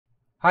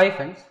Hi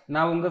friends,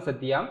 நான் உங்க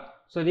Sathya.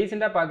 So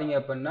ரீசெண்டாக பார்த்தீங்க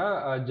அப்படின்னா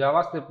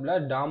ஜாவாஸ்கிரிப்டில்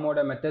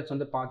டாமோட மெத்தட்ஸ்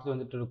வந்து பார்த்துட்டு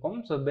வந்துட்டு இருக்கோம்.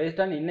 ஸோ பேஸ்ட்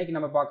ஆன் இன்னைக்கு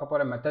நம்ம பார்க்க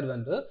போகிற மெத்தட்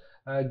வந்து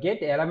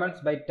get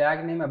elements bye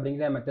take name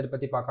அப்படிங்கிற மெத்தட்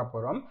பற்றி பார்க்க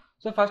போகிறோம்.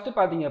 ஸோ ஃபஸ்ட்டு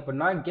பார்த்தீங்க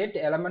அப்படின்னா get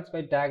elements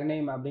bye take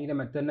name அப்படிங்கிற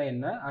மெத்தட்னா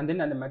என்ன, அண்ட்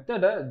தென் அந்த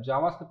மெத்தடை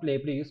ஜாவாஸ்கிரிப்டில்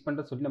எப்படி யூஸ்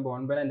பண்ணுறது சொல்லி நம்ம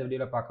ஒன் பை இந்த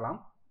வீடியோவில் பார்க்கலாம்.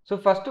 ஸோ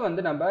ஃபஸ்ட்டு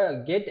வந்து நம்ம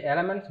get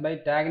elements bye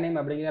take name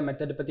அப்படிங்கிற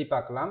மெத்தட் பற்றி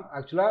பார்க்கலாம்.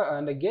 ஆக்சுவலாக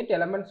அந்த get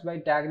elements bye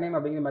take name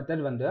அப்படிங்கிற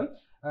மெத்தட் வந்து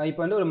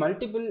இப்போ வந்து ஒரு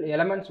மல்டிபிள்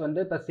எலமெண்ட்ஸ் வந்து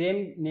இப்போ சேம்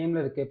நேமில்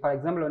இருக்குது. ஃபார்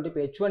எக்ஸாம்பிள் வந்து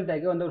இப்போ h1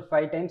 டேக் வந்து ஒரு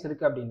 5 டைம்ஸ்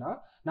இருக்குது அப்படின்னா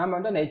நம்ம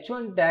வந்து அந்த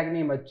h1 டேக்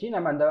நேம் வச்சு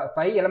நம்ம அந்த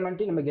 5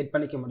 எலமெண்ட்டையும் நம்ம கெட்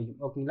பண்ணிக்க முடியும்.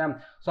 ஓகேங்களா?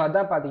 ஸோ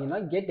அதான் பார்த்தீங்கன்னா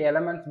get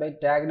elements bye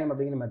take name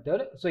அப்படிங்கிற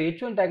மெத்தட். ஸோ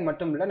h1 டேக்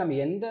மட்டும் இல்லை, நம்ம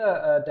எந்த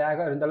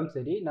டேகாக இருந்தாலும்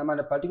சரி நம்ம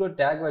அந்த பர்டிகுலர்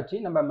டேக் வச்சு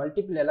நம்ம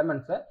மல்டிபிள்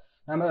எலமெண்ட்ஸை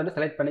நம்ம வந்து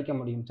செலக்ட் பண்ணிக்க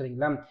முடியும்.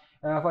 சரிங்களா?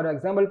 ஃபார்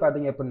எக்ஸாம்பிள்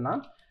பார்த்தீங்க அப்படின்னா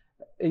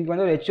இங்கே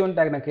வந்து ஒரு h1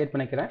 டேக் நான் கிரியேட்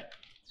பண்ணிக்கிறேன்.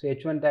 ஸோ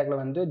h1 டேக்கில்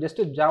வந்து ஜஸ்ட்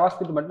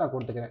ஜாவாஸ்கிரிப்ட் மட்டும் நான்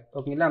கொடுத்துக்கிறேன்.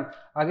 ஓகேங்களா?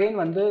 அகைன்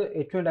வந்து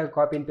h1 take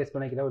copy and paste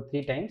பண்ணிக்கிறேன் ஒரு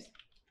 3 டைம்ஸ்.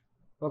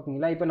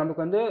 ஓகேங்களா? இப்போ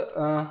நமக்கு வந்து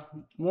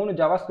 3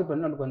 ஜாவாஸ்கிரிப்ட்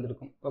வந்து நமக்கு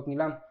வந்திருக்கும்.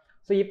 ஓகேங்களா?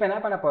 ஸோ இப்போ என்ன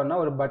பண்ண போகிறேன்னா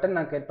ஒரு பட்டன்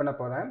நான் கிரியேட் பண்ண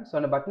போகிறேன். ஸோ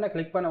அந்த பட்டனை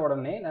கிளிக் பண்ண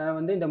உடனே நான்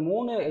வந்து இந்த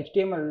 3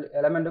 HTML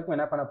எலமெண்ட்டுக்கும்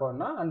என்ன பண்ண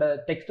போகிறேன்னா அந்த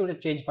டெக்ஸ்ட் வந்து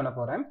சேஞ்ச் பண்ண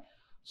போகிறேன்.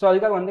 ஸோ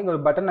அதுக்காக வந்து இங்கே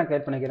ஒரு பட்டன் நான்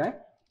கிரியேட் பண்ணிக்கிறேன்.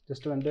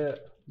 ஜஸ்ட் வந்து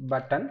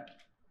பட்டன்.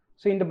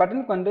 ஸோ இந்த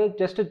பட்டனுக்கு வந்து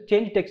ஜஸ்ட்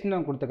சேஞ்ச் டெக்ஸ்ட்னு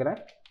நான்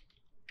கொடுத்துக்கிறேன்.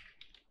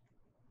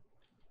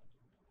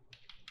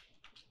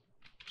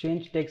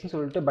 சேஞ்ச் டெக்ஸ்ட்னு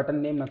சொல்லிட்டு பட்டன்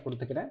நேம் நான்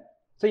கொடுத்துக்கிறேன்.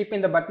 ஸோ இப்போ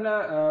இந்த பட்டனை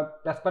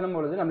ப்ரெஸ்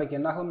பண்ணும்பொழுது நமக்கு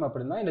என்ன ஆகும்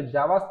அப்படின்னா இந்த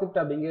ஜாவாஸ்கிரிப்ட்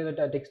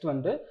அப்படிங்கிற டெக்ஸ்ட்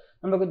வந்து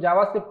நமக்கு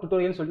ஜாவாஸ்கிரிப்ட்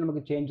டுட்டோரியல் சொல்லிட்டு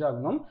நமக்கு சேஞ்ச்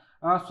ஆகணும்.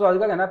 ஸோ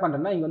அதுக்காக என்ன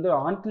பண்ணுறேன்னா இங்கே வந்து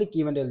ஆன் கிளிக்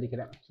ஈவெண்ட்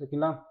எழுதிக்கிறேன்.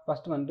 ஓகேங்களா?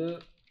 ஃபஸ்ட்டு வந்து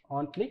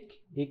ஆன் கிளிக்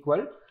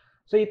ஈக்குவல்.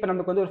 ஸோ இப்போ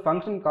நமக்கு வந்து ஒரு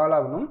ஃபங்க்ஷன் கால்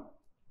ஆகணும்.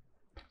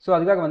 ஸோ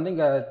அதுக்காக வந்து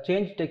இங்கே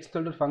சேஞ்ச் டெக்ஸ்ட்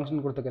சொல்லிட்டு ஒரு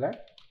ஃபங்க்ஷன் கொடுத்துக்கிறேன்.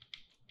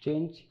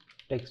 Change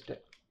text.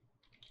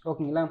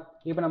 ஓகேங்களா?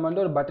 இப்போ நம்ம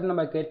வந்து ஒரு பட்டன்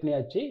நம்ம கிரியேட்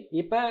பண்ணியாச்சு.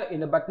 இப்போ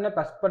இந்த பட்டனை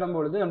ப்ரெஸ்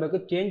பண்ணும்பொழுது நம்மளுக்கு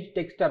சேஞ்ச்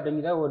டெக்ஸ்ட்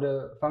அப்படிங்கிற ஒரு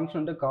ஃபங்க்ஷன்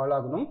வந்து கால்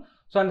ஆகணும்.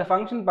 ஸோ அந்த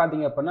ஃபங்க்ஷன்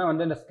பார்த்தீங்க அப்படின்னா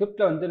வந்து அந்த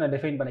ஸ்கிரிப்டில் வந்து நான்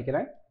டிஃபைன்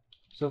பண்ணிக்கிறேன்.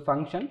 So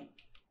function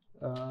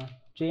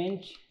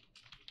change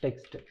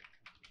text.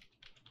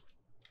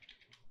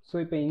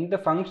 So இப்போ இந்த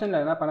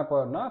ஃபங்க்ஷனில் என்ன பண்ண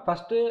போகிறோம்னா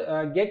first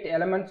get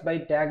elements bye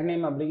take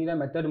name அப்படிங்கிற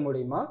மெத்தட்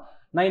மூலிமா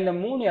நான் இந்த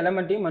 3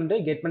 எலமெண்ட்டையும் வந்து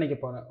கெட் பண்ணிக்க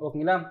போகிறேன்.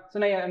 ஓகேங்களா? ஸோ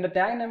நான் அந்த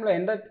டேக் நேமில்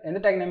எந்த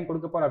டேக் நேம்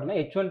கொடுக்க போகிறேன் அப்படின்னா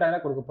h1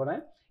 டேக் கொடுக்க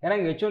போகிறேன். ஏன்னா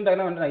இங்கே h1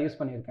 டேக்லாம் வந்து நான் யூஸ்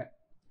பண்ணியிருக்கேன்.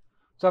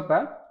 ஸோ அப்போ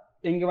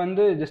இங்கே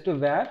வந்து ஜஸ்ட்டு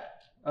வேர்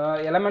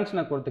எலமெண்ட்ஸ்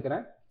நான்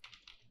கொடுத்துக்கிறேன்.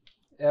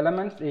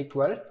 Elements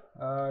equal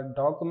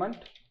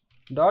document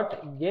dot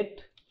get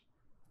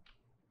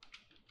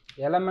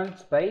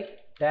elements bye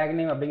take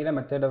name அப்படிங்கிற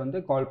மெத்தடை வந்து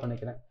கால்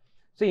பண்ணிக்கிறேன்.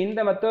 ஸோ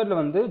இந்த மெத்தடில்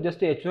வந்து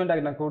ஜஸ்ட் h1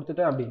 டேக் நான்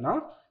கொடுத்துட்டேன் அப்படின்னா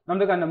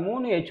நம்மளுக்கு அந்த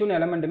 3 h1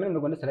 எலமெண்ட்டுமே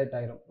நமக்கு வந்து செலக்ட்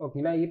ஆகிடும்.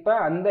 ஓகேங்களா? இப்போ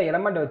அந்த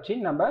எலமெண்ட்டை வச்சு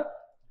நம்ம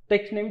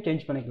டெக்ஸ்ட் நேம்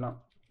சேஞ்ச் பண்ணிக்கலாம்.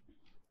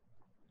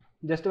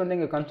 ஜஸ்ட் வந்து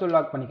இங்கே கன்சோல்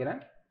லாக்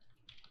பண்ணிக்கிறேன்.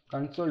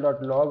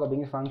 console.log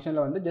அப்படிங்கிற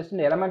ஃபங்க்ஷனில் வந்து ஜஸ்ட்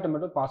இந்த எலமெண்ட்டை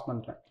மட்டும் பாஸ்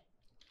பண்ணுறேன்.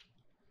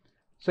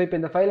 ஸோ இப்போ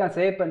இந்த ஃபைல் நான்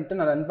சேவ் பண்ணிட்டு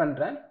நான் ரன்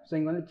பண்ணுறேன். ஸோ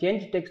இங்கே வந்து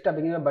சேஞ்ச் டெக்ஸ்ட்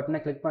அப்படிங்கிற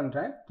பட்டனை கிளிக்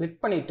பண்ணுறேன்.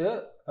 கிளிக் பண்ணிவிட்டு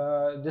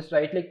ஜஸ்ட்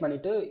ரைட் கிளிக்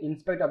பண்ணிவிட்டு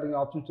இன்ஸ்பெக்ட்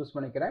அப்படிங்கிற ஆப்ஷன் சூஸ்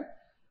பண்ணிக்கிறேன்.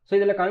 ஸோ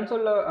இதில்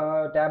கன்சோலில்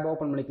டேப்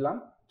ஓப்பன்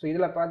பண்ணிக்கலாம். ஸோ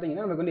இதில்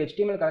பார்த்தீங்கன்னா நமக்கு வந்து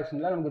HTML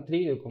கலெக்ஷனில் நமக்கு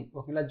 3 இருக்கும்.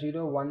 ஓகேங்களா?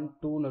 0 1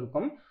 2ன்னு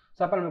இருக்கும்.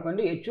 ஸோ அப்போ நமக்கு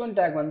வந்து h1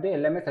 டேக் வந்து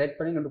எல்லாமே செலக்ட்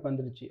பண்ணி நமக்கு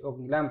வந்துருச்சு.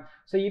 ஓகேங்களா?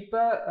 ஸோ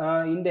இப்போ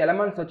இந்த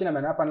எலமெண்ட்ஸ் வச்சு நம்ம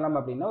என்ன பண்ணலாம்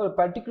அப்படின்னா ஒரு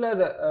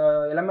பர்டிகுலர்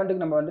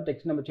எலமெண்ட்டுக்கு நம்ம வந்து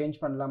டெக்ஸ்ட் நம்ம சேஞ்ச்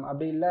பண்ணலாம்.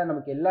 அப்படி இல்லை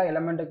நமக்கு எல்லா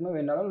எலமெண்ட்டுக்குமே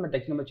வேணாலும் நம்ம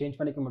டெக்ஸ்ட் நம்ம சேஞ்ச்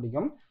பண்ணிக்க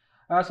முடியும்.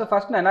 ஸோ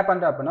ஃபஸ்ட் நான் என்ன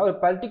பண்ணுறேன் அப்படின்னா ஒரு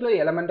பர்டிகுலர்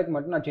எலமெண்ட்டுக்கு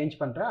மட்டும் நான் சேஞ்ச்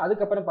பண்ணுறேன்.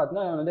 அதுக்கப்புறம்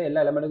பார்த்தீங்கன்னா நான் வந்து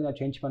எல்லா எலமெண்ட்டுக்கும்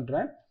நான் சேஞ்ச்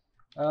பண்ணுறேன்.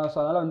 ஸோ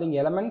அதனால் வந்து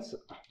இங்கே எலமெண்ட்ஸ்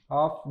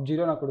ஆஃப்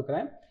 0 நான்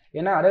கொடுக்குறேன்.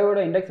 ஏன்னா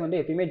அரேவோட இண்டெக்ஸ் வந்து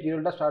எப்பயுமே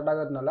 0 தான் ஸ்டார்ட்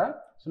ஆகிறதுனால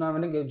ஸோ நான்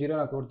வந்து இங்கே 0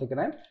 நான்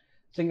கொடுத்துக்கிறேன்.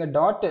 ஸோ இங்கே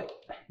டாட்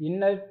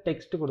இன்னர்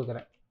டெக்ஸ்ட்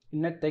கொடுக்குறேன்.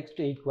 இன்னர் டெக்ஸ்ட்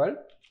ஈக்குவல்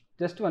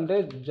ஜஸ்ட் வந்து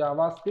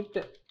ஜாவாஸ்கிரிப்ட்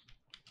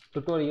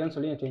டுட்டோரியல்னு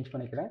சொல்லி நான் சேஞ்ச்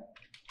பண்ணிக்கிறேன்.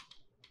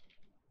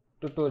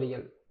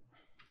 டுட்டோரியல்.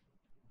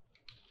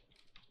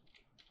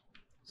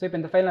 ஸோ இப்போ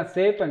இந்த ஃபைல் நான்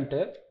சேவ் பண்ணிட்டு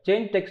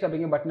சேஞ்ச் டெக்ஸ்ட்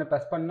அப்படிங்கிற பட்டனை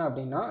ப்ரெஸ் பண்ணேன்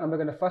அப்படின்னா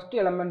நமக்கு அந்த ஃபஸ்ட்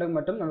எலமெண்ட்டுக்கு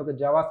மட்டும் நமக்கு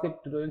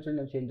ஜாவாஸ்கிரிப்ட் டுட்டோரியல்னு சொல்லி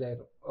நம்ம சேஞ்ச்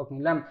ஆயிடும்.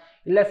 ஓகேங்களா?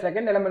 இல்லை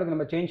செகண்ட் எலமெண்ட்டுக்கு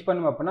நம்ம சேஞ்ச்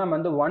பண்ணோம் அப்படின்னா நம்ம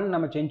வந்து 1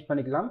 நம்ம சேஞ்ச்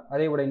பண்ணிக்கலாம்.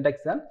 அதேவோட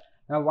இண்டெக்ஸை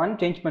நான் 1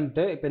 சேஞ்ச்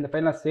பண்ணிட்டு இப்போ இந்த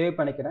ஃபைல் நான் சேவ்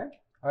பண்ணிக்கிறேன்.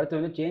 அடுத்து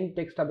வந்து சேஞ்ச்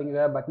டெக்ஸ்ட்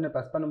அப்படிங்கிற பட்டனை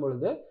ப்ரெஸ்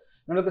பண்ணும்பொழுது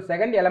நமக்கு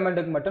செகண்ட்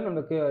எலமெண்ட்டுக்கு மட்டும்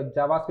நமக்கு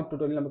ஜாவாஸ்கிரிப்ட்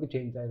டுட்டோரியல் நமக்கு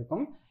சேஞ்ச்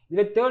ஆகிருக்கும்.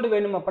 இதே தேர்ட்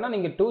வேணும் அப்படின்னா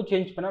நீங்கள் 2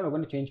 சேஞ்ச் பண்ணால் நமக்கு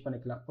வந்து சேஞ்ச்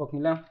பண்ணிக்கலாம்.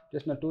 ஓகேங்களா?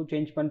 ஜஸ்ட் நான் 2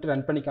 சேஞ்ச் பண்ணிட்டு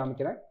ரன் பண்ணி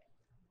காமிக்கிறேன்.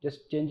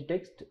 Just change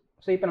text.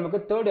 ஸோ இப்போ நமக்கு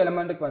தேர்ட்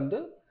எலமெண்ட்டுக்கு வந்து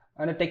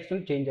அந்த டெக்ஸ்ட்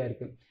வந்து சேஞ்ச்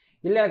ஆகிருக்கு.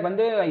 இல்லை எனக்கு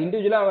வந்து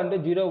இண்டிவிஜுவலாக வந்து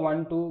 0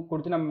 1 2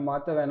 கொடுத்து நம்ம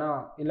மாற்ற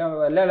வேணாம், இல்லை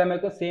எல்லா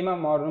எலமெண்ட்டுக்கும்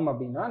சேமாக மாறணும்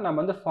அப்படின்னா நம்ம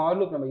வந்து ஃபார்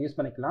லூப் நம்ம யூஸ்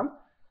பண்ணிக்கலாம்.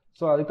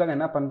 ஸோ அதுக்காக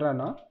என்ன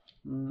பண்ணுறேன்னா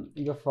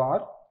இங்கே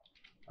for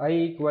i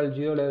equal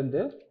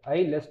 0லேருந்து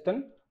i less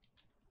than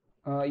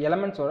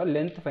எலமெண்ட்ஸோட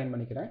length fine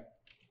பண்ணிக்கிறேன்.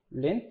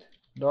 Length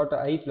dot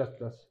i plus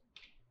plus.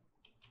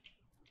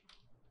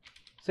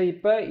 So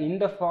இப்போ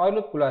இந்த ஃபார்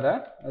லூப்குள்ளார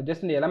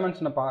ஜஸ்ட் இந்த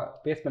எலமெண்ட்ஸ் நான்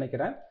பேஸ்ட்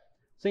பண்ணிக்கிறேன்.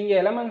 ஸோ இங்கே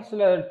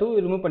எலமெண்ட்ஸில் 2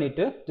 ரிமூவ்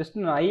பண்ணிவிட்டு ஜஸ்ட்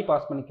நான் i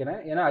பாஸ் பண்ணிக்கிறேன்.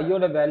 ஏன்னா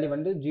ஐயோட வேல்யூ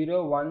வந்து 0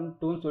 1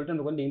 2ன்னு சொல்லிட்டு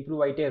நமக்கு வந்து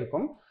இம்ப்ரூவ் ஆகிட்டே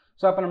இருக்கும்.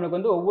 ஸோ அப்போ நம்மளுக்கு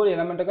வந்து ஒவ்வொரு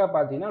எலமெண்ட்டுக்காக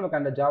பார்த்தீங்கன்னா நமக்கு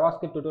அந்த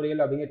ஜாவாஸ்கிரிப்ட்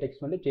டியூட்டோரியல் அப்படிங்கிற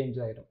டெக்ஸ்ட் வந்து சேஞ்ச்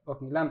ஆகிடும்.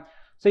 ஓகேங்களா?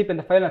 ஸோ இப்போ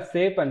இந்த ஃபைல் நான்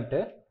சேவ் பண்ணிட்டு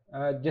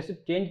ஜஸ்ட்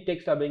சேஞ்ச்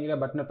டெக்ஸ்ட் அப்படிங்கிற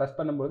பட்டனை ப்ரெஸ்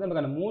பண்ணும்போது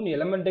நமக்கு அந்த 3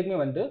 எலமெண்ட்டுக்குமே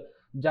வந்து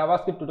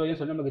ஜாவாஸ்கிரிப்ட் டியூட்டோரியல்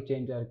சொல்லி நமக்கு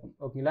சேஞ்சாக இருக்கும்.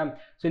 ஓகேங்களா?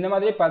 ஸோ இந்த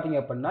மாதிரி பார்த்தீங்க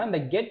அப்படின்னா இந்த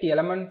get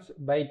elements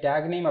bye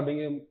take name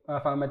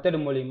அப்படிங்கிற மெத்தட்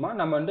மூலிமா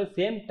நம்ம வந்து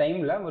சேம்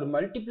டைமில் ஒரு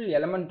மல்டிபிள்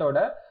எலமெண்ட்டோட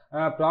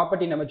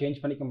ப்ராப்பர்ட்டி நம்ம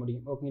சேஞ்ச் பண்ணிக்க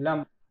முடியும். ஓகேங்களா?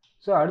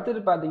 ஸோ அடுத்தது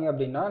பார்த்தீங்க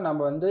அப்படின்னா நம்ம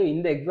வந்து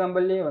இந்த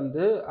எக்ஸாம்பிள்லேயே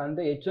வந்து அந்த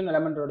H1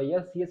 எலமெண்ட்டோடைய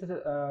CSS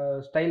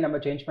ஸ்டைல் நம்ம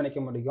சேஞ்ச்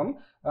பண்ணிக்க முடியும்.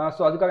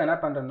 ஸோ அதுக்காக என்ன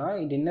பண்ணுறேன்னா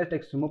இந்த இன்னர்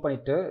டெக்ஸ்ட் ரிமூவ்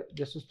பண்ணிவிட்டு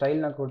ஜஸ்ட்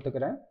ஸ்டைல் நான்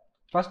கொடுத்துக்கிறேன்.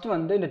 ஃபஸ்ட்டு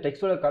வந்து இந்த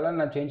டெக்ஸ்டோட கலர்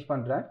நான் சேஞ்ச்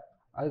பண்ணுறேன்.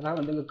 அதுக்காக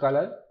வந்து இங்கே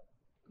colour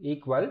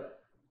equal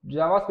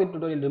JavaScript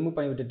tutorial remove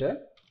பண்ணி விட்டுட்டு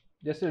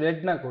ஜஸ்ட்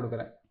ரெட் நான்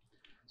கொடுக்குறேன்.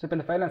 ஸோ இப்போ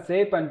இந்த ஃபைல் நான்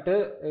சேவ் பண்ணிட்டு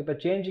இப்போ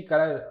சேஞ்ச்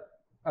கலர்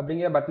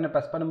அப்படிங்கிற பட்டனை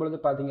ப்ரெஸ் பண்ணும்பொழுது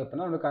பார்த்தீங்க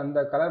அப்படின்னா நமக்கு அந்த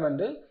கலர்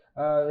வந்து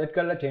ரெட்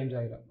கலரில் சேஞ்ச்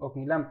ஆகிடும்.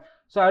 ஓகேங்களா?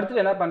 ஸோ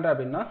அடுத்து என்ன பண்ணுறேன்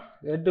அப்படின்னா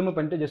ரெட் ரிமூவ்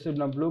பண்ணிட்டு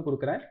ஜஸ்ட் நான் ப்ளூ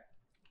கொடுக்குறேன்.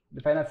 இந்த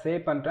ஃபைல் நான்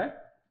சேவ் பண்ணுறேன்.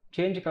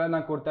 சேஞ்ச் கலர்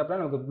நான் கொடுத்தா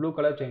அப்படின்னா நமக்கு ப்ளூ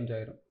கலர் சேஞ்ச்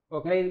ஆகிடும்.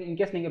 ஓகேங்களா?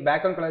 இன்கேஸ் நீங்கள்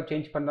பேக்ரவுண்ட் கலர்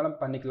சேஞ்ச் பண்ணாலும்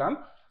பண்ணிக்கலாம்.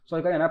 ஸோ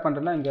அதுக்காக என்ன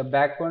பண்ணுறேன்னா இங்கே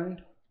பேக்ரவுண்ட்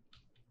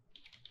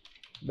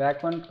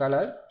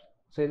கலர்,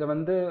 ஸோ இதில்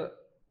வந்து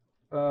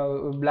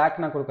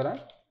பிளாக் நான் கொடுக்குறேன்.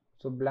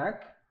 So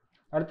black.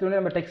 அடுத்து வந்து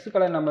நம்ம டெக்ஸ்ட்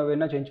கலர் நம்ம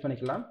வேணால் சேஞ்ச்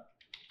பண்ணிக்கலாம்.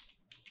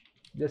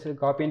 ஜஸ்ட்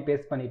காப்பி அண்ட்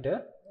பேஸ்ட் பண்ணிவிட்டு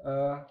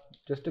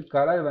ஜஸ்ட்டு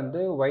கலர் வந்து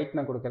ஒயிட்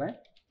நான் கொடுக்குறேன்.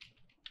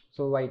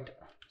 So white.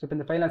 ஸோ இப்போ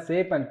இந்த ஃபைல் நான்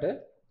சேவ் பண்ணிட்டு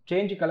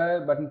சேஞ்ச் கலர்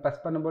பட்டன்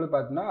ப்ரெஸ் பண்ணும்போது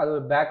பார்த்தீங்கன்னா அது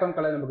ஒரு பேக்ரவுண்ட்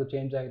கலர் நமக்கு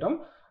சேஞ்ச் ஆகிடும்.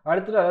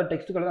 அடுத்தது அதோட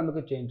டெக்ஸ்ட் கலர்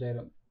நமக்கு சேஞ்ச்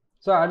ஆகிடும்.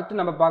 ஸோ அடுத்து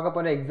நம்ம பார்க்க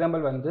போகிற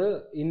எக்ஸாம்பிள் வந்து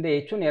இந்த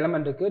H1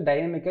 எலமெண்ட்டுக்கு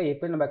டைனமிக்காக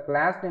எப்படி நம்ம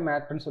கிளாஸ் நேம்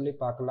ஆட் பண்ணி சொல்லி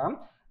பார்க்கலாம்.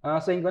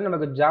 ஸோ இங்கே வந்து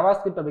நமக்கு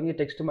ஜாவாஸ்கிரிப்ட் அப்படிங்கிற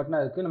டெக்ஸ்ட் மட்டும்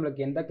தான் இருக்குது.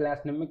 நம்மளுக்கு எந்த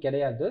கிளாஸ் நேமும்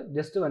கிடையாது.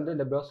 ஜஸ்ட் வந்து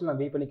இந்த ப்ரௌசர் நான்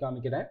வியூ பண்ணி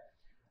காமிக்கிறேன்.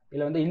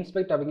 இதில் வந்து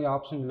இன்ஸ்பெக்ட் அப்படிங்கிற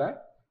ஆப்ஷனில்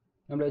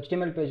நம்மளோட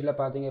HTML பேஜில்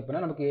பார்த்தீங்க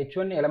அப்படின்னா நமக்கு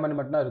H1 எலமெண்ட்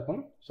மட்டும் தான் இருக்கும்.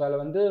 ஸோ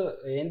அதில் வந்து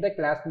எந்த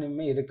கிளாஸ்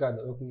நேமுமே இருக்காது.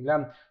 ஓகேங்களா?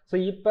 ஸோ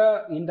இப்போ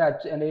அந்த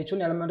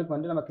H1 எலமெண்ட்டுக்கு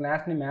வந்து நம்ம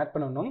கிளாஸ் நேம் ஆட்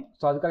பண்ணணும்.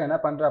 ஸோ அதுக்காக என்ன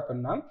பண்ணுறேன்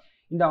அப்படின்னா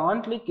இந்த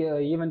ஆன் கிளிக்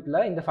ஈவெண்ட்டில்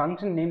இந்த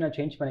ஃபங்க்ஷன் நேம் நான்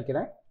சேஞ்ச்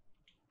பண்ணிக்கிறேன்.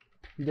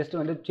 ஜஸ்ட்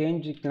வந்து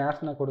சேஞ்ச் கிளாஸ்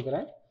நான்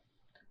கொடுக்குறேன்.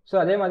 ஸோ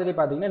அதே மாதிரி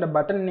பார்த்தீங்கன்னா இந்த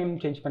பட்டன் நேம்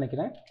சேஞ்ச்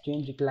பண்ணிக்கிறேன்.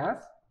 Change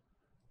class.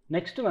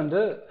 நெக்ஸ்ட்டு வந்து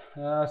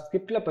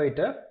ஸ்கிரிப்டில்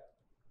போயிட்டு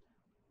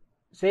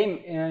சேம்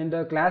இந்த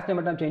கிளாஸ் நேம்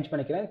மட்டும் சேஞ்ச்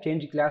பண்ணிக்கிறேன்.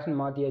 சேஞ்ச்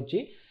கிளாஸ்னு மாற்றியாச்சு.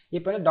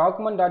 இப்போ வந்து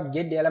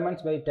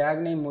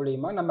document.getElementsByTagName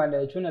மூலிமா நம்ம அந்த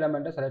H1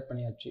 எலமெண்ட்டை செலக்ட்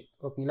பண்ணியாச்சு.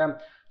 ஓகேங்களா?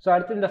 ஸோ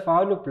அடுத்து இந்த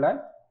ஃபார் லூப்பில்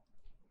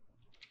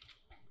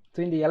ஸோ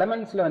இந்த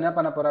எலமெண்ட்ஸில் என்ன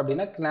பண்ண போகிறேன்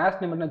அப்படின்னா கிளாஸ்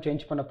நேம் மட்டும் நான்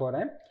சேஞ்ச் பண்ண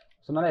போகிறேன்.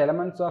 ஸோ அதனால்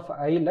elements of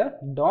ஐயில்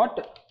dot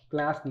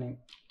class name.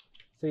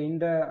 So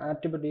இந்த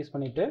ஆட்ரிபியூட் யூஸ்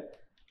பண்ணிவிட்டு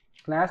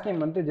கிளாஸ்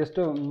நேம் வந்து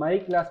ஜஸ்ட்டு மை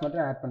கிளாஸ்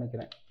மட்டும் ஆட்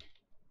பண்ணிக்கிறேன்.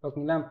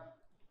 ஓகேங்களா?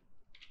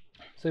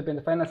 ஸோ இப்போ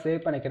இந்த ஃபைல் நான்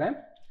சேவ் பண்ணிக்கிறேன்.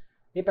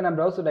 இப்போ நான்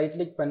ப்ரௌசர் ரைட்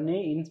கிளிக் பண்ணி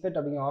இன்ஸ்பெக்ட்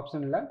அப்படிங்கிற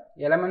ஆப்ஷனில்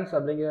எலமெண்ட்ஸ்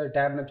அப்படிங்கிற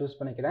டேப் நான் சூஸ்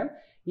பண்ணிக்கிறேன்.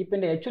 இப்போ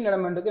இந்த H1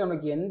 எலமெண்ட்டுக்கு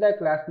நமக்கு எந்த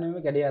கிளாஸ்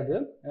நேமும் கிடையாது.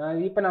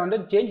 இப்போ நான் வந்து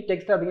சேஞ்ச்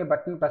டெக்ஸ்ட் அப்படிங்கிற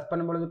பட்டன் ப்ரெஸ்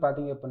பண்ணும்பொழுது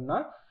பார்த்தீங்க அப்படின்னா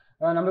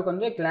நம்மளுக்கு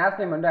வந்து கிளாஸ்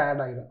நேம் வந்து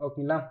ஆட் ஆகிடும்.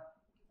 ஓகேங்களா?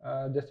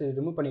 ஜஸ்ட்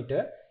ரிமூவ் பண்ணிவிட்டு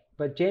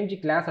இப்போ சேஞ்ச்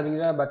கிளாஸ்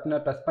அப்படிங்கிற பட்டனை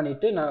ப்ரெஸ்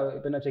பண்ணிவிட்டு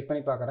நான் செக்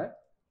பண்ணி பார்க்குறேன்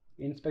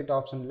இன்ஸ்பெக்ட்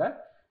ஆப்ஷனில்.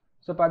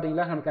 ஸோ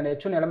பார்த்தீங்களா நமக்கு அந்த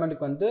H1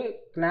 எலமெண்ட்டுக்கு வந்து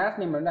கிளாஸ்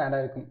நேம் வந்து ஆட்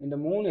ஆகிருக்கும். இந்த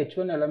 3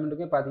 H1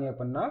 எலமெண்ட்டுக்கு பார்த்தீங்க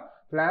அப்படின்னா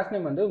கிளாஸ்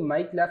நேம் வந்து மை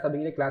கிளாஸ்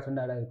அப்படிங்கிற கிளாஸ்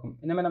வந்து ஆட் ஆகிருக்கும்.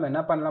 இந்த மாதிரி நம்ம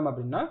என்ன பண்ணலாம்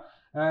அப்படின்னா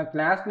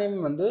கிளாஸ் நேம்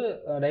வந்து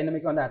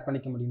டைனமிக்காக வந்து ஆட்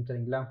பண்ணிக்க முடியும்.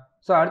 சரிங்களா?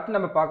 ஸோ அடுத்து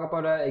நம்ம பார்க்க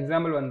போகிற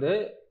எக்ஸாம்பிள் வந்து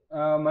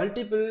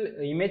மல்டிபிள்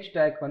இமேஜ்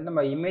டேக் வந்து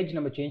நம்ம இமேஜ்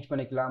நம்ம சேஞ்ச்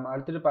பண்ணிக்கலாம்.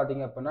 அடுத்தது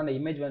பார்த்தீங்க அப்படின்னா அந்த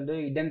இமேஜ் வந்து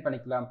இடன்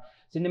பண்ணிக்கலாம்.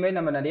 ஸோ இந்தமாரி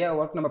நம்ம நிறைய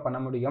ஒர்க் நம்ம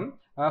பண்ண முடியும்.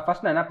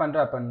 ஃபஸ்ட் நான் என்ன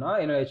பண்ணுறேன் அப்படின்னா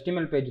என்னோட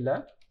HTML பேஜில்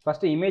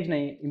ஃபஸ்ட்டு இமேஜ்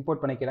நான்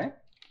இம்போர்ட் பண்ணிக்கிறேன்.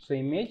 So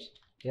image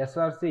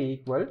src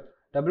equal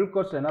double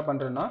கோட்ஸில் என்ன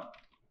பண்ணுறேன்னா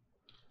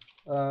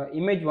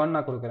image1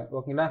 நான் கொடுக்குறேன்.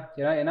 ஓகேங்களா?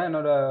 ஏன்னா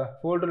என்னோட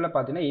ஃபோல்டரில்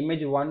பார்த்தீங்கன்னா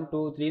image 1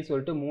 2 3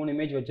 சொல்லிட்டு 3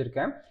 இமேஜ்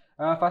வச்சுருக்கேன்.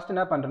 ஃபஸ்ட்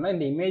என்ன பண்ணுறேன்னா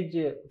இந்த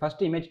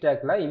ஃபஸ்ட் இமேஜ்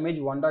டேக்கில்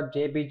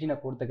image1.jpg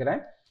நான்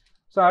கொடுத்துக்கிறேன்.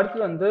 ஸோ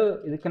அடுத்து வந்து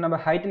இதுக்கு நம்ம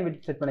ஹைட் அண்ட்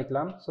விட்த் செட்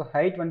பண்ணிக்கலாம். ஸோ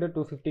ஹைட் வந்து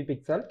 250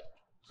 பிக்சல்.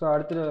 ஸோ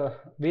அடுத்து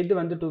வித்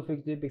வந்து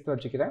 250 பிக்சல்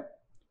வச்சுக்கிறேன்.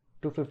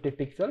 250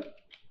 பிக்சல்.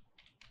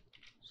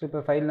 ஸோ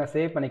இப்போ ஃபைல் நான்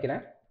சேவ்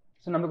பண்ணிக்கிறேன்.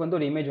 ஸோ நமக்கு வந்து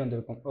ஒரு இமேஜ்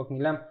வந்திருக்கும்.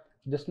 ஓகேங்களா?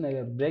 ஜஸ்ட்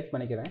நான் பிரேக்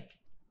பண்ணிக்கிறேன்.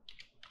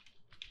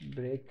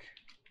 பிரேக்.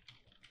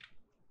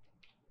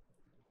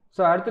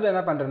 ஸோ அடுத்தது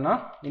என்ன பண்ணுறேன்னா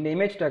இந்த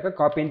இமேஜ் டேக்கை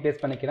காப்பி அண்ட்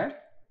பேஸ்ட் பண்ணிக்கிறேன்.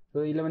 ஸோ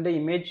இதில் வந்து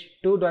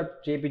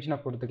image2.jpg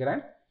நான்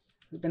கொடுத்துக்கிறேன்.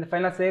 இப்போ இந்த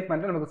ஃபைலை சேவ்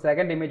பண்ணுறேன். நமக்கு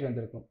செகண்ட் இமேஜ்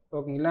வந்திருக்கும்.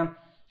 ஓகேங்களா?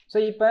 ஸோ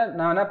இப்போ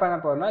நான் என்ன பண்ண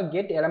போகிறேன்னா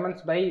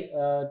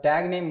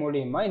getElementsByTagName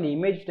மூலிமா இந்த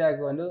இமேஜ்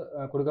டேக் வந்து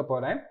கொடுக்க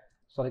போகிறேன்.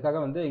 ஸோ அதுக்காக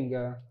வந்து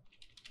இங்கே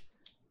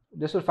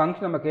ஜஸ்ட் ஒரு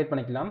ஃபங்க்ஷன் நம்ம கிரியேட்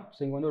பண்ணிக்கலாம். ஸோ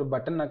இங்கே வந்து ஒரு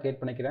பட்டன் நான்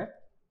கிரியேட் பண்ணிக்கிறேன்.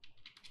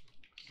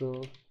 So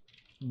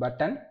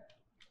button.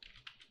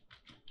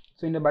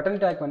 ஸோ இந்த பட்டன்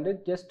டேக் வந்து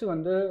ஜஸ்ட்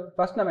வந்து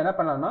ஃபஸ்ட் நம்ம என்ன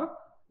பண்ணலாம்னா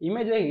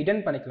இமேஜை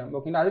ஹிடன் பண்ணிக்கலாம்.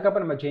 ஓகேங்களா?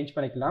 அதுக்கப்புறம் நம்ம சேஞ்ச்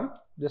பண்ணிக்கலாம்.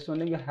 ஜஸ்ட்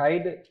வந்து இங்கே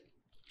ஹைட்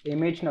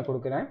இமேஜ் நான்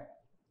கொடுக்குறேன்.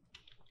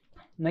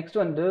 நெக்ஸ்ட்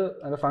வந்து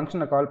அந்த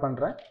ஃபங்க்ஷனை கால்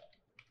பண்ணுறேன்.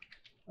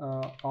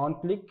 On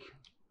click.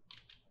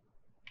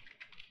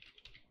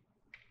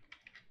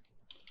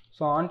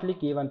 So on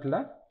click ஈவெண்ட்டில்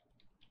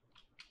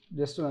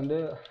ஜஸ்ட் வந்து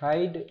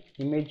ஹைட்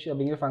இமேஜ்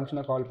அப்படிங்கிற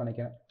ஃபங்க்ஷனை கால்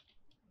பண்ணிக்கிறேன்.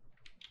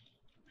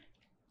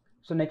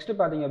 ஸோ நெக்ஸ்ட்டு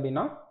பார்த்தீங்க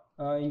அப்படின்னா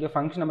இங்கே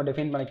ஃபங்க்ஷன் நம்ம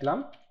டிஃபைன்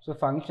பண்ணிக்கலாம். ஸோ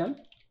ஃபங்க்ஷன்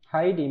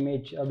ஹைட்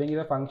இமேஜ்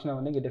அப்படிங்கிற ஃபங்க்ஷனை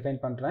வந்து இங்கே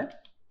டிஃபைன் பண்ணுறேன்.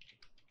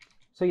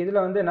 ஸோ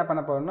இதில் வந்து என்ன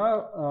பண்ண போகிறோம்னா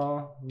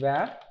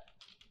வேர்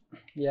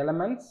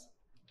elements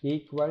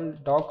equal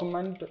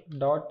document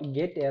dot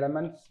get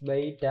elements by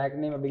tag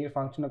name அப்படிங்கிற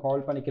ஃபங்க்ஷனை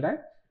கால் பண்ணிக்கிறேன்.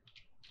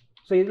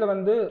 ஸோ இதில்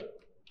வந்து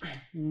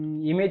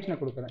இமேஜ்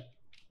நான் கொடுக்குறேன்.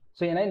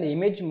 ஸோ ஏன்னா இந்த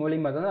இமேஜ்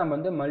மூலியமாக தான் நம்ம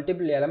வந்து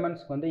மல்டிபிள்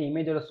எலமெண்ட்ஸ்க்கு வந்து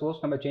இமேஜோட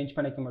சோர்ஸ் நம்ம சேஞ்ச்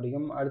பண்ணிக்க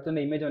முடியும். அடுத்து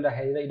இந்த இமேஜ் வந்து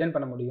ஹிடன்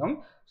பண்ண முடியும்.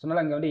 ஸோ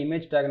அதனால் அங்கே வந்து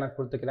இமேஜ் டேக் நான்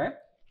கொடுத்துக்கிறேன்.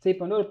 ஸோ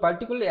இப்போ வந்து ஒரு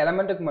பர்டிகுலர்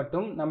எலமெண்ட்டுக்கு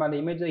மட்டும் நம்ம அந்த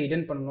இமேஜை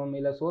ஹிடன் பண்ணணும்,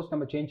 இல்லை சோர்ஸ்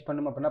நம்ம சேஞ்ச்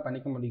பண்ணணும் அப்படின்னா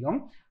பண்ணிக்க முடியும்.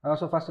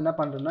 ஸோ ஃபஸ்ட் என்ன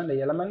பண்ணுறேன்னா இந்த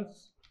elements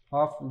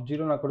of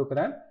 0 நான்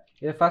கொடுக்குறேன்.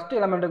 இது ஃபஸ்ட்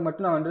எலமெண்ட்டுக்கு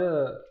மட்டும் நான் வந்து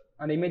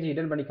அந்த இமேஜ்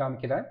ஹிடன் பண்ணி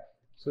காமிக்கிறேன்.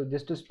 So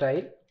just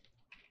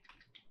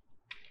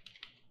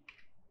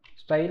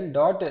style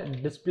dot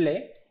display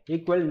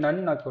equal நன்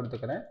நான்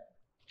கொடுத்துக்கிறேன்.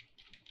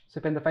 ஸோ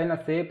இப்போ இந்த ஃபைல்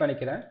நான் சேவ்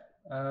பண்ணிக்கிறேன்.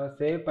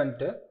 சேவ்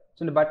பண்ணிட்டு ஸோ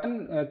இந்த பட்டன்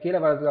கீழே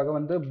வர்றதுக்காக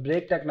வந்து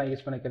பிரேக் டேக் நான்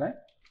யூஸ் பண்ணிக்கிறேன்.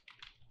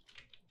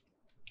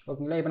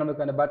 ஓகேங்களா, இப்போ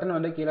நம்மளுக்கு அந்த பட்டன்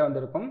வந்து கீழே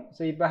வந்திருக்கும்.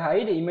 ஸோ இப்போ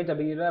ஹைட் இமேஜ்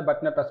அப்படிங்கிற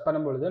பட்டனை ப்ரெஸ்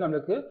பண்ணும்பொழுது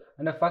நம்மளுக்கு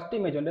அந்த ஃபஸ்ட்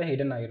இமேஜ் வந்து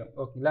ஹிடன் ஆகிடும்.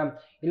 ஓகேங்களா,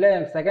 இல்லை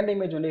செகண்ட்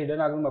இமேஜ் வந்து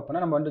ஹிடன் ஆகணும்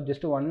அப்படின்னா நம்ம வந்து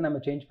ஜஸ்ட் ஒன்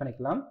நம்ம சேஞ்ச்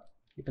பண்ணிக்கலாம்.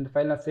 இப்போ இந்த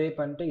ஃபைல் நான் சேவ்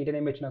பண்ணிட்டு ஹிடன்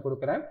இமேஜ் நான்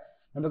கொடுக்குறேன்.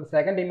 நம்மளுக்கு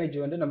செகண்ட் இமேஜ்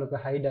வந்து நம்மளுக்கு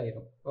ஹைட்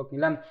ஆகிடும்.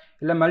 ஓகேங்களா,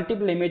 இல்லை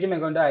மல்டிபிள் இமேஜும்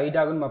எனக்கு வந்து ஹைட்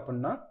ஆகணும்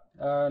அப்படின்னா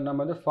நம்ம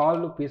வந்து ஃபார்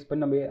லூப் யூஸ்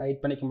பண்ணி நம்ம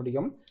ஹைட் பண்ணிக்க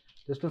முடியும்.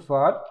 Just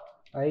for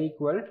I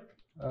equal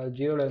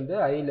 0லேருந்து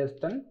I less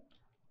than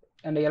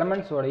அந்த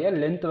எலமெண்ட்ஸோடைய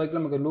லென்த் வரைக்கும்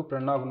நமக்கு லூப்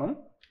ரன் ஆகணும்.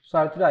 ஸோ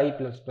அடுத்தது I++.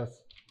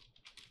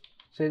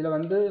 ஸோ இதில்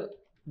வந்து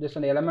ஜஸ்ட்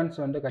அந்த எலமெண்ட்ஸ்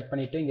வந்து கட்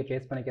பண்ணிவிட்டு இங்கே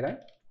பேஸ்ட் பண்ணிக்கிறேன்.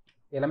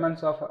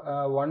 எலமெண்ட்ஸ் ஆஃப்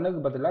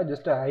 1க்கு பதிலாக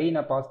ஜஸ்ட் I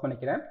நான் பாஸ்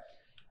பண்ணிக்கிறேன்.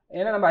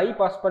 ஏன்னா நம்ம I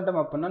பாஸ்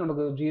பண்ணிட்டோம் அப்படின்னா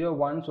நமக்கு 0,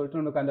 1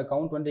 சொல்லிட்டு நமக்கு அந்த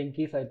கவுண்ட் வந்து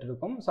இன்க்ரீஸ் ஆகிட்டு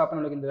இருக்கும். ஸோ அப்போ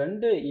நமக்கு இந்த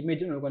ரெண்டு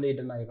இமேஜும் நமக்கு வந்து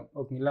ஹிடன் ஆகிடும்.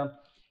 ஓகேங்களா,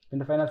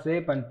 இந்த ஃபைல் நான்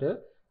சேவ் பண்ணிட்டு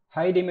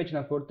ஹைட் இமேஜ்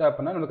நான் கொடுத்தேன்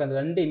அப்படின்னா நமக்கு அந்த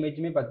ரெண்டு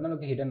இமேஜுமே பார்த்தீங்கன்னா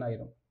நமக்கு ஹிடன்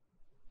ஆகிடும்.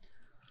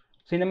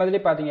 ஸோ இந்த மாதிரி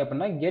பார்த்தீங்க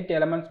அப்படின்னா get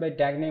elements bye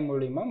take name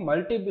மூலிமா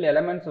மல்டிபிள்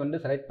எலமெண்ட்ஸ் வந்து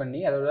செலக்ட் பண்ணி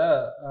அதோட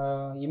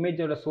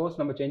இமேஜோட சோர்ஸ்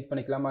நம்ம சேஞ்ச்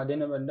பண்ணிக்கலாம். அதே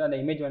வந்து அந்த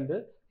இமேஜ் வந்து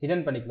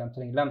ஹிடன் பண்ணிக்கலாம்.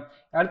 சரிங்களா,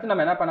 அடுத்து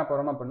நம்ம என்ன பண்ண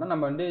போகிறோம் அப்படின்னா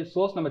நம்ம வந்து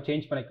சோர்ஸ் நம்ம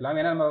சேஞ்ச் பண்ணிக்கலாம்.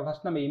 ஏன்னா நம்ம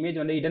ஃபஸ்ட் நம்ம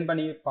இமேஜ் வந்து ஹிடன்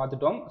பண்ணி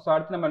பார்த்துட்டோம். ஸோ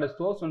அடுத்து நம்ம அந்த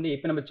சோர்ஸ் வந்து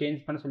எப்போ நம்ம சேஞ்ச்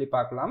பண்ண சொல்லி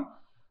பார்க்கலாம்.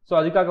 ஸோ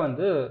அதுக்காக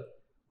வந்து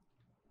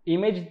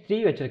இமேஜ்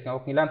 3 வச்சுருக்கேன்.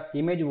 ஓகேங்களா,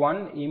 இமேஜ்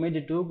 1 இமேஜ்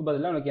 2க்கு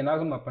பதிலாக நமக்கு என்ன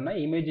ஆகணும் அப்படின்னா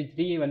இமேஜ்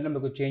 3 வந்து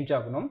நமக்கு சேஞ்ச்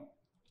ஆகணும்.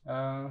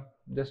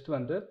 ஜஸ்ட்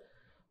வந்து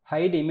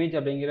ஹைட் இமேஜ்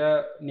அப்படிங்கிற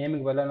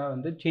நேமுக்கு பதிலாக நான்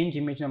வந்து சேஞ்ச்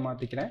இமேஜ் நான்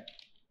மாற்றிக்கிறேன்.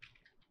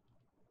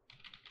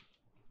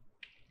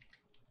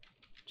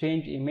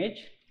 Change image.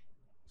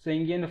 ஸோ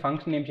இங்கே இந்த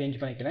ஃபங்க்ஷன் நேம் சேஞ்ச்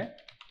பண்ணிக்கிறேன்.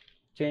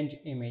 Change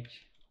image.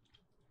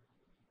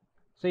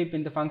 ஸோ இப்போ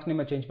இந்த ஃபங்க்ஷன்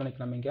நேமை சேஞ்ச்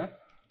பண்ணிக்கலாம். இங்கே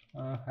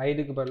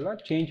ஹைடுக்கு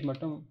பதிலாக சேஞ்ச்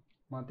மட்டும்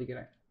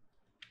மாற்றிக்கிறேன்.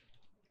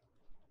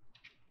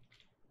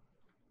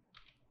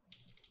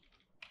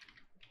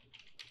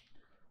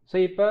 ஸோ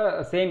இப்போ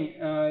சேம்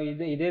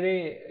இதுவே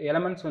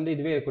எலமெண்ட்ஸ் வந்து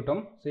இதுவே இருக்கட்டும்.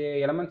 So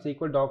elements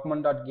equal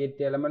document dot get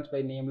elements by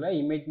நேமில்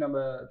இமேஜ்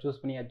நம்ம சூஸ்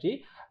பண்ணியாச்சு.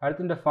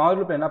 அடுத்து இந்த ஃபார்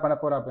லூப் என்ன பண்ண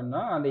போகிறோம்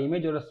அப்படின்னா அந்த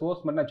இமேஜோட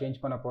சோர்ஸ் மட்டும் நான் சேஞ்ச்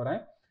பண்ண போகிறேன்.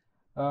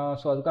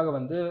 ஸோ அதுக்காக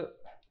வந்து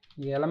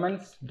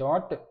எலமெண்ட்ஸ்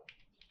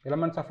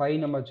ஆஃப் I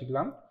நம்ம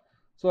வச்சுக்கலாம்.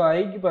 ஸோ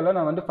ஐக்கு பதிலாக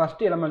நான் வந்து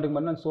ஃபஸ்ட் எலமெண்ட்டுக்கு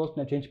மட்டும் நான் சோர்ஸ்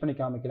நான் சேஞ்ச் பண்ணி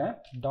காமிக்கிறேன்.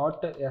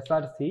 Dot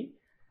src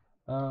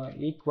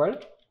equal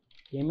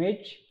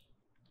image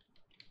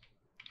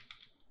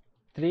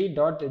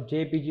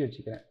 3.jpg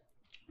வச்சுக்கிறேன்.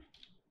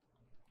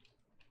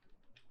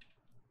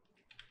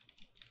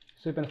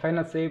 ஸோ இப்போ இந்த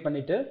ஃபைலை சேவ்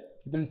பண்ணிவிட்டு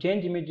இப்போ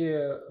சேஞ்ச் இமேஜ்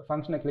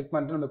ஃபங்க்ஷனை கிளிக்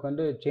பண்ணிட்டு நமக்கு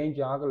வந்து சேஞ்ச்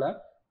ஆகலை.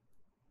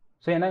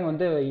 ஸோ ஏன்னா இங்கே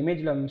வந்து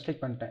இமேஜில்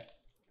மிஸ்டேக் பண்ணிட்டேன்.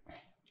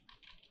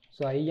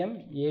 So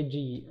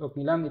IMAGE.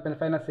 ஓகேங்களா, இப்போ இந்த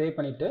ஃபைலை சேவ்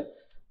பண்ணிவிட்டு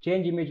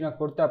சேஞ்ச் இமேஜ் நான்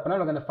கொடுத்தேன் அப்படின்னா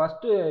நமக்கு அந்த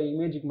ஃபஸ்ட்டு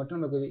இமேஜுக்கு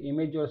மட்டும் நமக்கு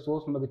இமேஜோட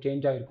சோர்ஸ் நமக்கு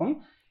சேஞ்ச் ஆகிருக்கும்.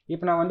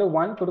 இப்போ நான் வந்து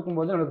 1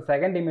 கொடுக்கும்போது நமக்கு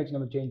செகண்ட் இமேஜ்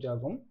நமக்கு சேஞ்ச்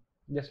ஆகும்.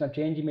 ஜஸ்ட் நான்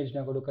சேஞ்ச் இமேஜ்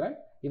நான் கொடுக்குறேன்.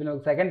 இப்போ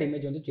நமக்கு செகண்ட்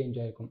இமேஜ் வந்து சேஞ்ச்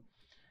ஆகிருக்கும்.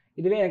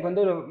 இதுவே எனக்கு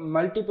வந்து ஒரு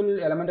மல்டிபிள்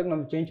எலமெண்ட்டுக்கு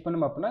நம்ம சேஞ்ச்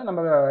பண்ணணும் அப்படின்னா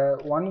நம்ம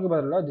 1க்கு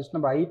பதிலாக ஜஸ்ட்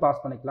நம்ம I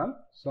பாஸ் பண்ணிக்கலாம்.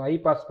 ஸோ I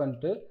பாஸ்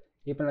பண்ணிட்டு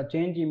இப்போ நான்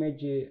சேஞ்ச்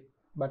இமேஜ்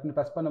பட்டன்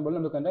ப்ரெஸ் பண்ணும்போது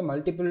நமக்கு வந்து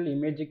மல்டிபிள்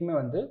இமேஜுக்குமே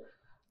வந்து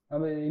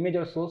நம்ம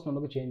இமேஜோட சோர்ஸ்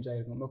நமக்கு சேஞ்ச்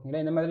ஆகிருக்கும்.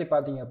 ஓகேங்களா, இந்த மாதிரி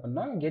பார்த்தீங்க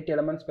அப்படின்னா get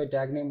elements bye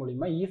take name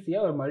மூலிமா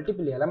ஈஸியாக ஒரு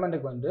மல்டிபிள்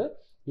எலமெண்ட்டுக்கு வந்து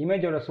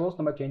இமேஜோட சோர்ஸ்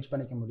நம்ம சேஞ்ச்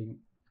பண்ணிக்க முடியும்.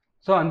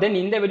 ஸோ அண்ட் தென்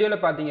இந்த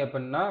வீடியோவில் பார்த்தீங்க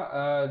அப்படின்னா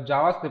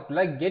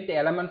ஜாவாஸ்கிரிப்டில் get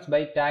elements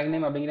bye take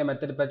name அப்படிங்கிற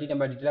மெத்தட் பற்றி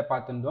நம்ம டீட்டெயிலாக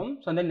பார்த்துருந்தோம்.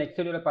 ஸோ தென் நெக்ஸ்ட்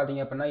வீடியோவில்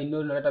பார்த்தீங்க அப்படின்னா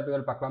இன்னொரு நல்ல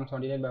டாபிக்கள் பார்க்கலாம்.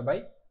 So by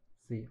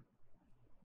see you.